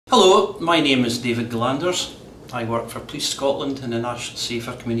Hello, my name is David Gillanders. I work for Police Scotland in the National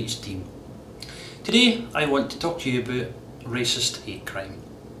Safer Communities team. Today I want to talk to you about racist hate crime.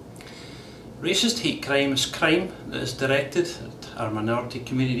 Racist hate crime is crime that is directed at our minority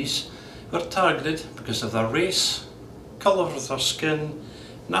communities who are targeted because of their race, colour of their skin,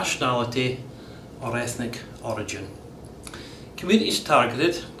 nationality or ethnic origin. Communities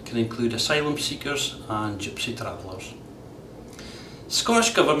targeted can include asylum seekers and gypsy travellers. The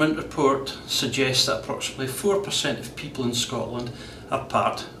Scottish Government report suggests that approximately 4% of people in Scotland are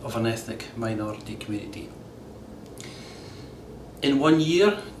part of an ethnic minority community. In 1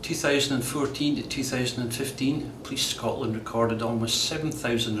 year, 2014 to 2015, Police Scotland recorded almost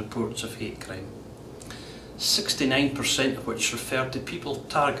 7,000 reports of hate crime, 69% of which referred to people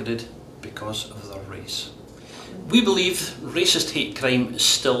targeted because of their race. We believe racist hate crime is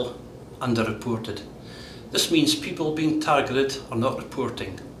still underreported. This means people being targeted are not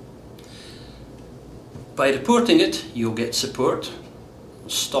reporting. By reporting it, you'll get support, it'll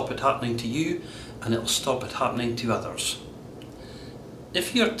stop it happening to you, and it'll stop it happening to others.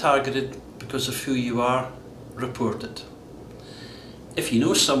 If you're targeted because of who you are, report it. If you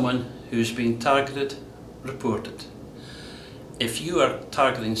know someone who's being targeted, report it. If you are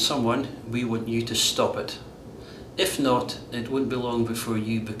targeting someone, we want you to stop it. If not, it won't be long before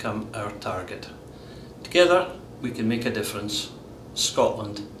you become our target. Together, we can make a difference.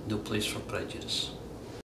 Scotland, no place for prejudice.